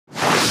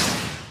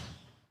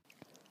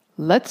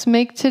Let's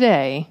make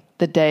today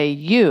the day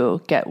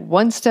you get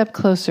one step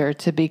closer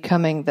to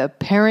becoming the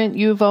parent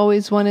you've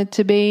always wanted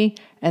to be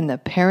and the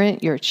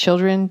parent your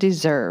children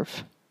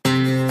deserve.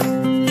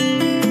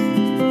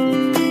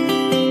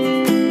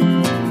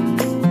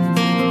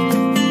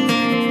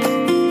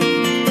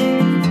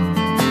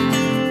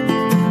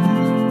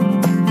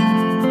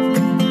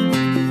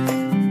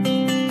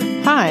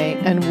 Hi,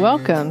 and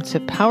welcome to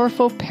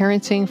Powerful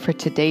Parenting for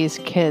Today's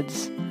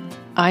Kids.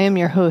 I am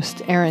your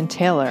host, Erin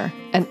Taylor,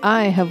 and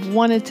I have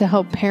wanted to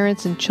help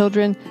parents and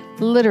children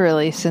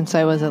literally since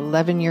I was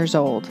 11 years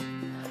old.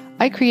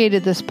 I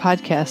created this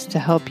podcast to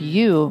help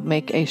you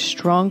make a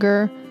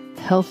stronger,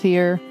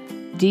 healthier,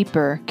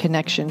 deeper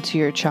connection to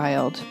your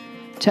child,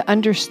 to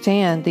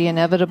understand the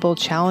inevitable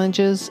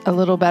challenges a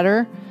little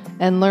better,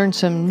 and learn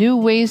some new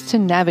ways to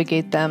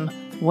navigate them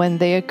when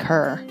they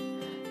occur.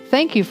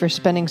 Thank you for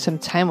spending some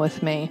time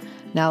with me.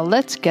 Now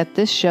let's get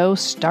this show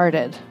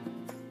started.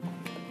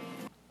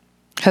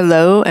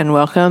 Hello and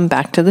welcome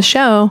back to the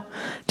show.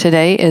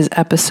 Today is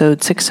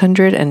episode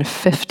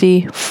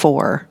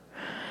 654.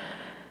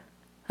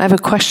 I have a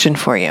question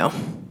for you.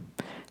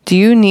 Do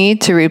you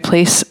need to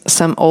replace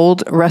some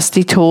old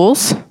rusty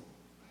tools?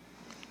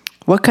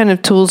 What kind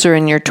of tools are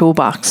in your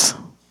toolbox?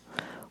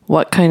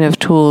 What kind of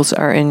tools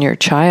are in your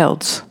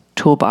child's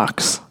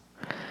toolbox?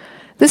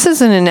 This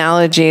is an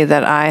analogy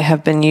that I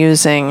have been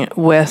using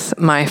with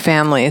my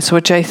families,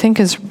 which I think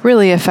is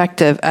really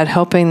effective at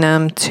helping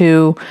them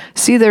to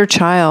see their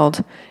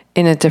child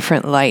in a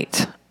different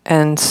light.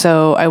 And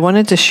so I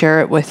wanted to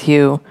share it with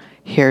you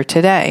here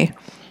today.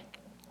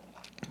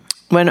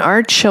 When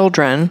our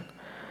children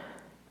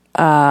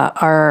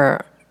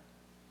are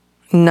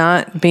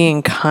not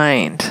being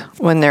kind,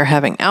 when they're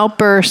having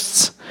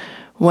outbursts,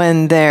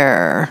 when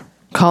they're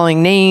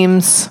calling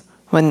names,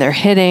 when they're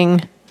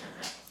hitting,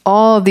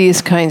 all of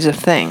these kinds of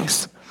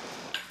things.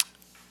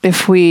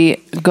 If we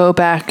go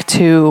back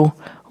to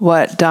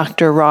what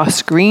Dr.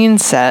 Ross Greene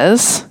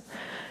says,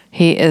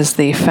 he is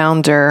the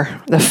father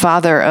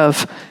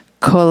of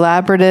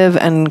collaborative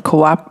and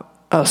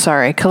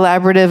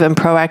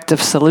proactive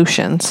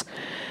solutions.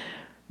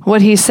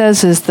 What he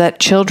says is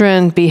that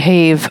children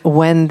behave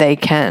when they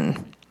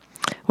can.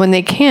 When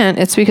they can't,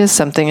 it's because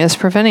something is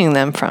preventing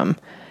them from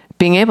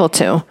being able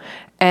to.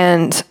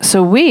 And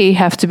so we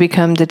have to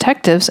become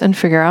detectives and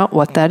figure out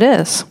what that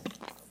is.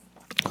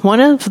 One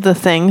of the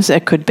things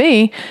it could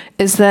be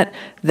is that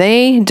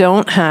they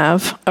don't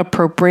have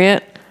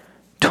appropriate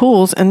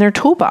tools in their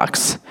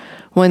toolbox.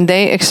 When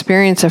they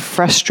experience a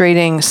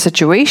frustrating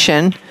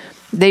situation,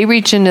 they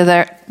reach into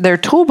their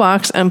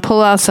toolbox and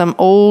pull out some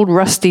old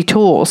rusty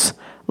tools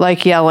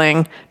like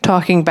yelling,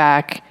 talking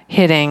back,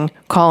 hitting,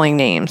 calling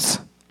names.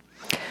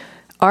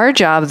 Our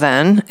job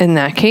then, in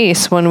that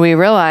case, when we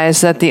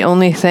realize that the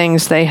only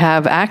things they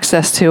have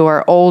access to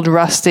are old,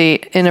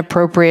 rusty,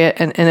 inappropriate,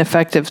 and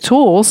ineffective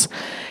tools,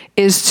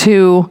 is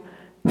to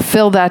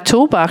fill that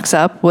toolbox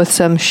up with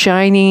some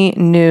shiny,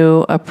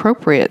 new,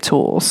 appropriate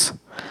tools.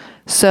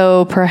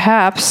 So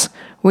perhaps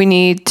we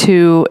need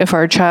to, if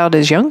our child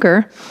is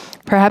younger,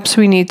 perhaps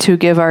we need to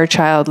give our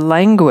child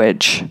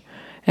language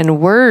and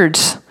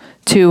words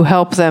to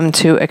help them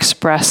to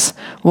express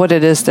what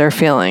it is they're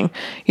feeling.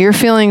 You're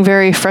feeling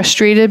very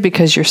frustrated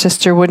because your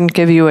sister wouldn't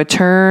give you a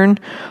turn,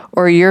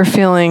 or you're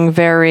feeling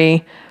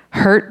very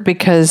hurt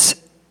because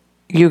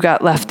you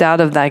got left out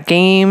of that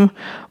game,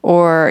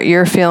 or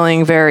you're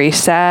feeling very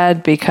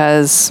sad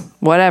because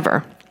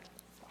whatever.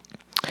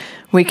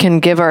 We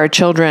can give our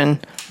children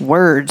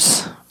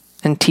words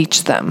and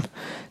teach them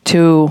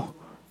to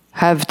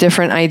have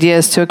different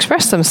ideas to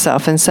express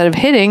themselves. Instead of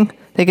hitting,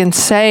 they can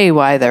say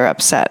why they're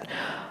upset.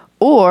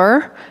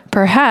 Or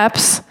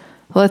perhaps,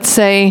 let's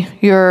say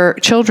your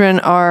children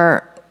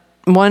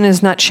one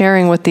is not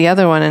sharing with the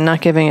other one and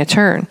not giving a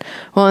turn.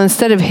 Well,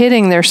 instead of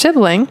hitting their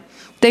sibling,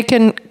 they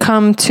can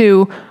come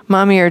to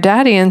mommy or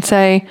daddy and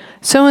say,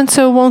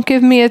 so-and-so won't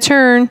give me a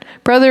turn,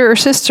 brother or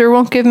sister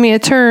won't give me a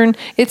turn,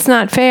 it's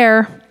not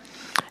fair.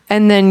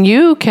 And then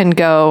you can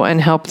go and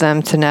help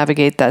them to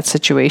navigate that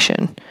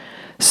situation.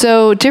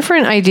 So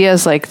different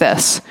ideas like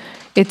this.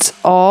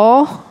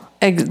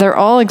 They're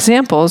all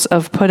examples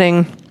of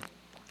putting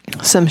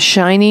some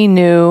shiny,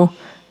 new,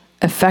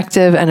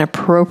 effective, and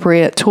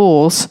appropriate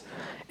tools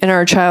in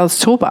our child's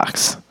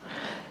toolbox.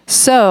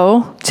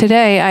 So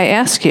today I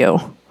ask you,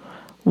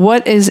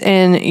 what is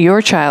in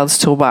your child's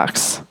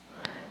toolbox?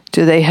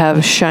 Do they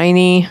have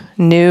shiny,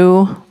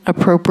 new,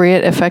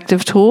 appropriate,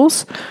 effective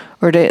tools?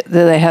 Or do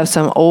they have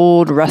some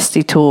old,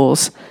 rusty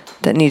tools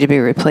that need to be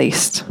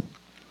replaced?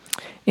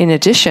 In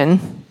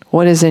addition,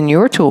 what is in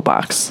your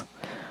toolbox?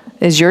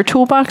 Is your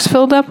toolbox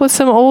filled up with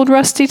some old,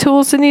 rusty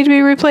tools that need to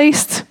be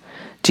replaced?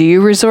 Do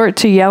you resort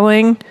to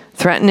yelling,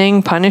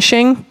 threatening,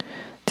 punishing?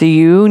 Do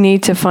you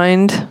need to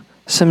find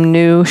some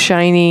new,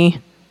 shiny,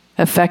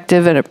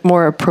 effective, and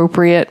more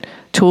appropriate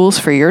tools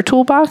for your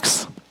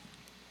toolbox?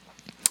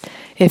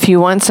 If you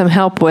want some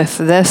help with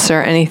this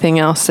or anything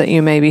else that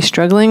you may be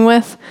struggling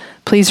with,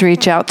 please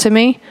reach out to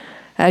me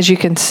As you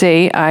can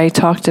see, I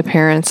talk to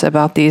parents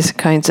about these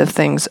kinds of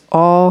things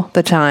all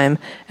the time,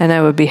 and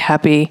I would be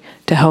happy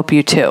to help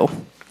you too.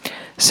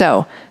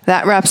 So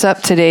that wraps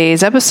up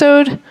today's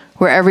episode.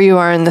 Wherever you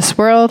are in this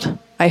world,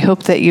 I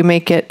hope that you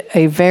make it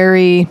a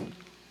very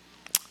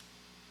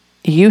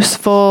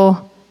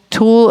useful,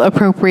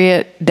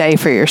 tool-appropriate day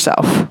for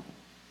yourself.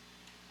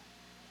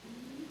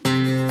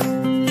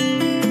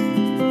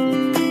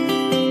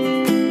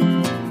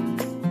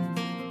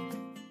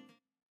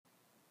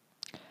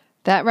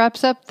 That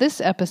wraps up this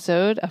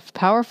episode of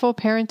Powerful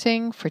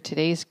Parenting for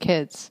Today's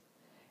Kids.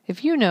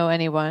 If you know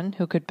anyone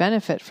who could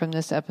benefit from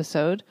this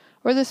episode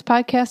or this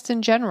podcast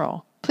in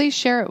general, please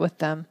share it with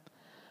them.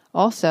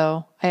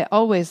 Also, I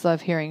always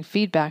love hearing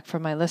feedback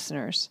from my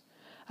listeners.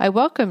 I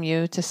welcome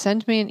you to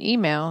send me an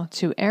email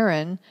to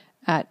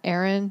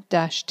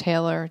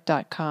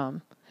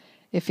erin@erin-taylor.com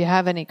if you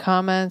have any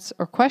comments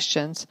or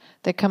questions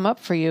that come up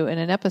for you in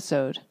an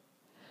episode.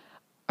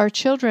 Our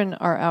children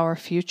are our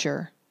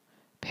future.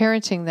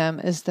 Parenting them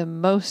is the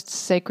most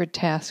sacred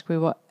task we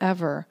will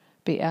ever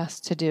be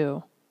asked to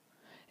do.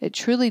 It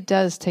truly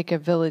does take a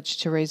village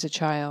to raise a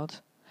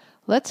child.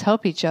 Let's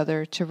help each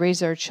other to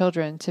raise our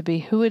children to be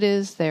who it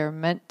is they are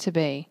meant to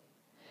be.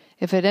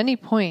 If at any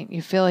point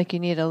you feel like you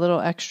need a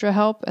little extra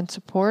help and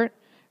support,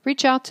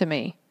 reach out to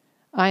me.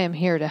 I am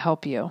here to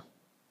help you.